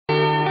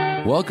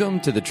Welcome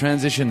to the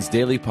Transitions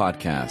Daily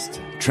podcast.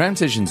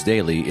 Transitions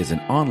Daily is an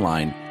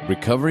online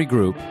recovery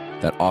group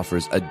that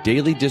offers a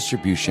daily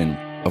distribution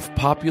of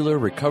popular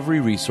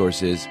recovery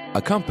resources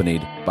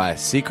accompanied by a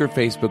secret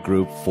Facebook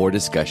group for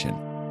discussion.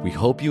 We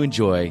hope you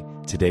enjoy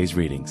today's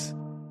readings.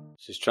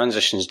 This is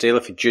Transitions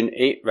Daily for June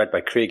 8, read by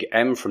Craig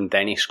M. from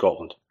Denny,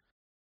 Scotland.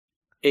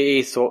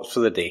 AA Thoughts for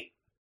the Day.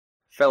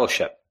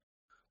 Fellowship.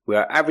 We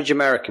are average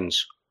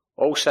Americans.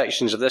 All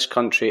sections of this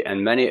country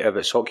and many of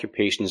its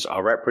occupations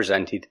are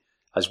represented,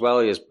 as well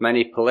as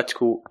many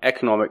political,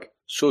 economic,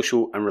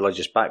 social and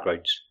religious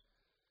backgrounds.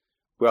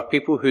 We are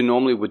people who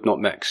normally would not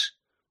mix,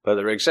 but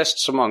there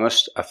exists among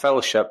us a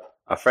fellowship,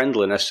 a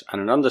friendliness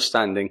and an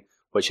understanding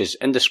which is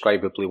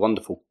indescribably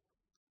wonderful.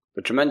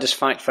 The tremendous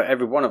fact for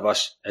every one of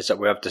us is that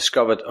we have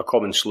discovered a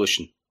common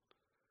solution.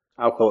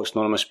 Alcoholics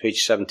Anonymous,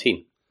 page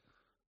 17.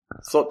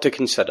 Thought to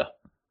consider.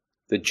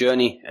 The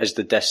journey is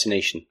the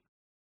destination.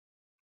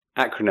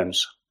 Acronyms.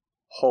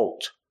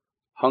 HALT.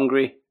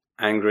 Hungry,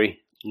 angry,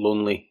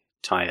 lonely,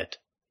 tired.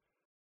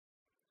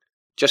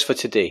 Just for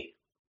today.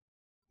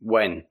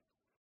 When?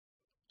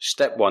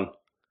 Step 1.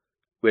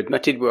 We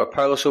admitted we were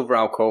powerless over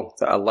alcohol,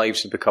 that our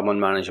lives had become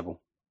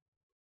unmanageable.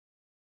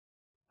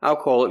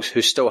 Alcoholics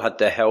who still had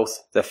their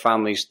health, their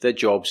families, their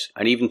jobs,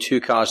 and even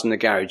 2 cars in the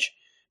garage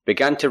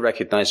began to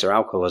recognise their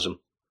alcoholism.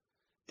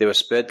 They were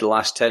spared the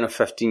last 10 or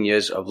 15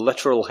 years of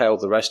literal hell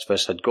the rest of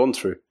us had gone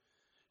through.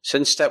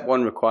 Since step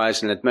 1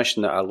 requires an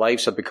admission that our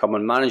lives had become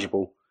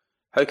unmanageable,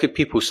 how could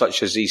people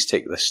such as these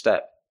take this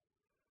step?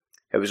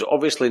 It was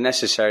obviously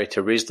necessary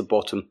to raise the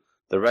bottom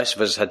the rest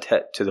of us had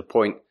hit to the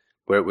point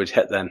where it would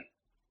hit them.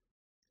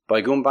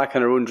 By going back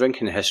in our own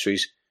drinking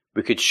histories,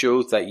 we could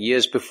show that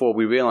years before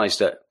we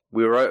realised it,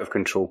 we were out of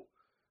control,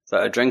 that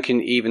our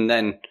drinking even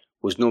then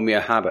was no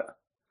mere habit,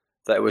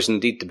 that it was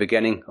indeed the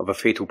beginning of a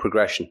fatal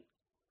progression.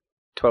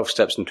 12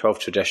 Steps and 12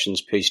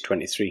 Traditions, page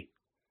 23.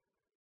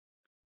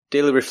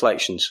 Daily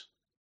Reflections.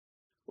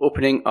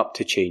 Opening up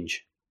to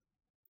change.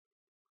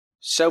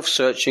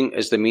 Self-searching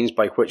is the means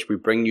by which we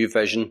bring new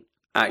vision,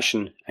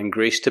 action and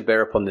grace to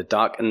bear upon the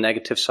dark and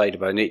negative side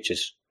of our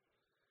natures.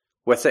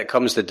 With it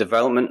comes the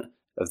development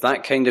of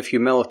that kind of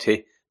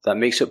humility that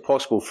makes it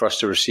possible for us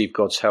to receive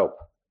God's help.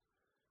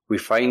 We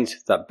find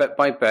that bit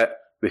by bit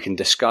we can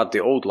discard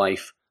the old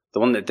life, the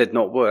one that did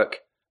not work,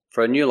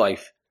 for a new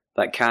life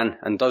that can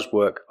and does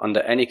work under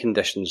any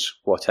conditions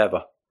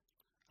whatever.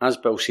 As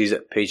Bill sees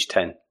it, page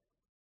 10.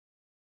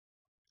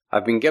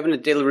 I've been given a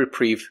daily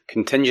reprieve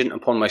contingent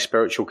upon my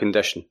spiritual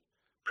condition,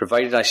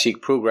 provided I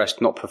seek progress,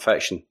 not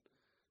perfection.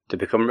 To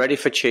become ready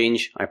for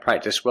change, I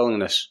practice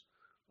willingness,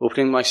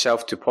 opening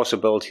myself to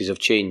possibilities of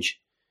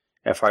change.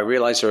 If I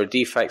realise there are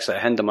defects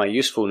that hinder my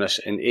usefulness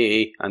in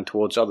AA and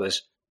towards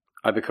others,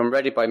 I become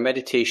ready by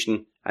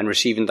meditation and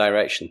receiving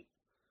direction.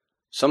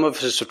 Some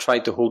of us have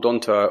tried to hold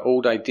on to our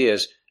old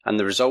ideas, and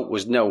the result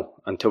was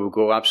nil until we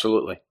go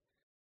absolutely.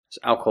 It's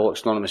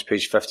Alcoholics Anonymous,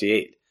 page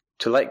 58.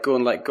 To let go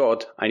and let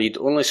God, I need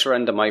only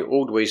surrender my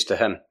old ways to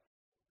Him.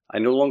 I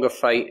no longer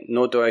fight,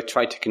 nor do I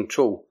try to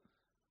control,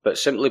 but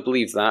simply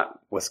believe that,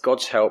 with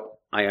God's help,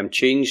 I am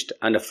changed,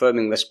 and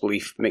affirming this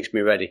belief makes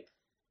me ready.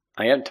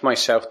 I empty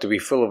myself to be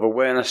full of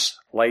awareness,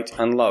 light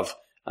and love,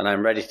 and I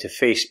am ready to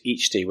face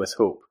each day with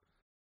hope.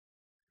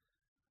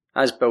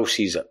 As Bill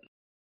sees it.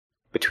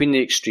 Between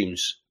the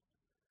extremes.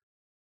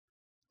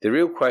 The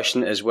real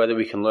question is whether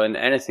we can learn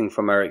anything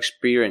from our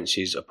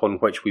experiences upon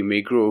which we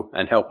may grow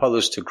and help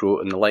others to grow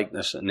in the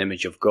likeness and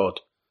image of God.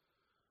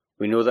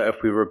 We know that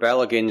if we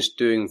rebel against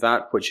doing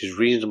that which is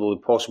reasonably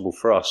possible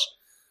for us,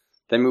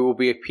 then we will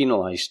be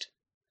penalised.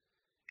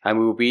 And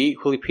we will be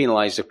equally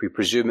penalised if we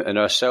presume in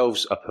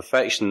ourselves a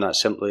perfection that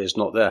simply is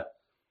not there.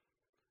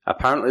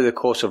 Apparently the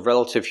course of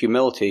relative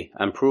humility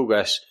and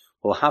progress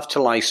will have to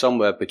lie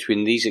somewhere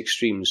between these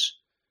extremes.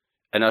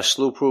 In our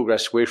slow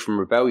progress away from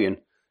rebellion,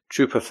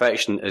 true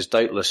perfection is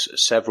doubtless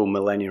several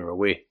millennia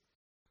away.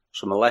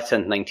 From a letter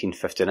in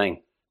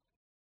 1959.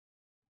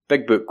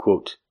 Big Book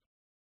quote.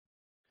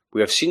 We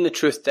have seen the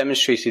truth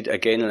demonstrated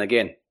again and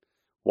again.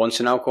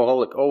 Once an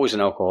alcoholic, always an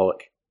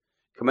alcoholic.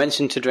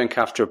 Commencing to drink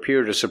after a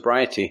period of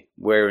sobriety,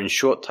 where in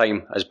short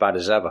time as bad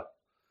as ever.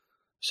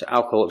 So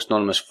Alcoholics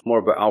Anonymous for more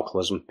about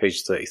alcoholism,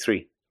 page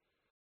 33.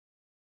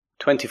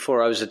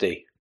 24 hours a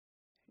day.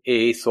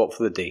 AA Thought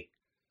for the Day.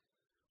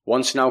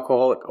 Once an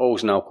alcoholic,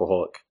 always an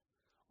alcoholic.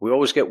 We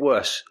always get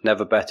worse,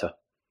 never better.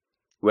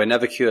 We are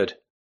never cured.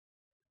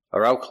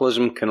 Our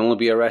alcoholism can only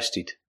be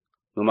arrested.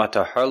 No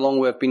matter how long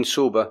we have been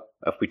sober,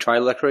 if we try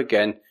liquor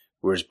again,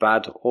 we're as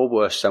bad or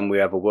worse than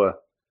we ever were.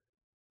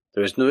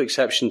 There is no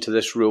exception to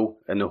this rule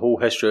in the whole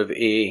history of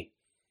AA.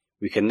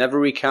 We can never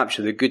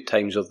recapture the good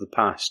times of the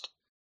past.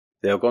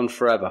 They are gone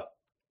forever.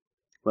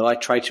 Will I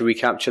try to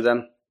recapture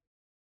them?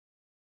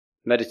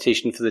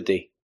 Meditation for the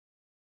day.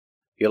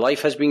 Your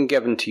life has been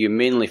given to you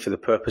mainly for the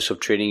purpose of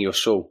training your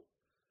soul.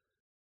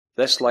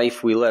 This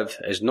life we live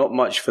is not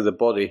much for the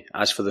body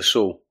as for the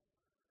soul.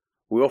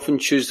 We often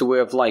choose the way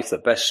of life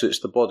that best suits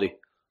the body,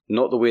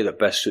 not the way that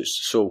best suits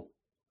the soul.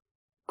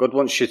 God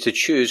wants you to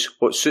choose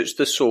what suits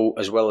the soul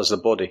as well as the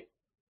body.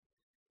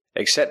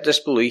 Accept this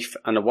belief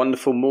and a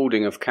wonderful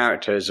moulding of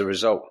character as a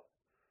result.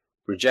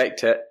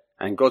 Reject it,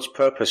 and God's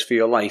purpose for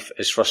your life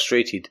is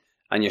frustrated,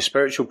 and your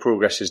spiritual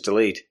progress is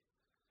delayed.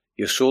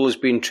 Your soul is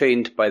being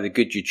trained by the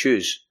good you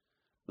choose.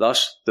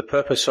 Thus, the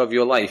purpose of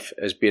your life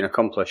is being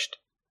accomplished.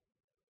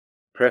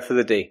 Prayer for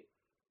the day.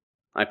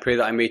 I pray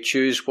that I may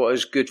choose what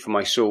is good for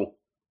my soul.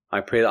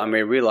 I pray that I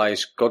may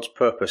realise God's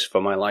purpose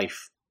for my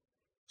life.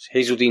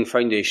 Hazeldean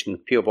Foundation,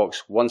 P.O.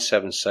 Box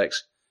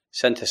 176,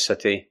 Centre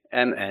City,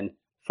 MN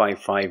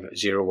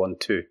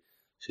 55012.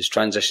 This is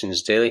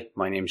Transitions Daily.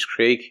 My name's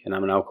Craig, and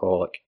I'm an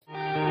alcoholic.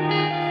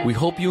 We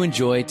hope you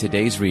enjoyed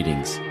today's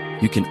readings.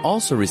 You can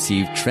also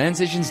receive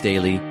Transitions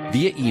Daily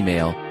via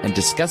email and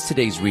discuss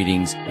today's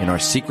readings in our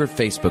secret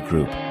Facebook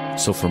group.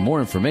 So for more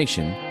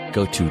information,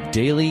 go to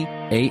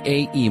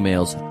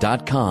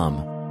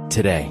dailyaaemails.com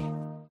today.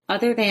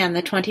 Other than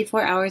the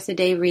 24 hours a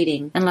day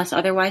reading, unless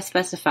otherwise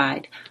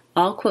specified,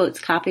 all quotes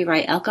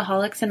copyright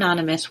Alcoholics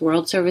Anonymous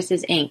World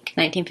Services, Inc.,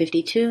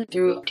 1952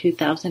 through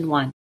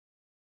 2001.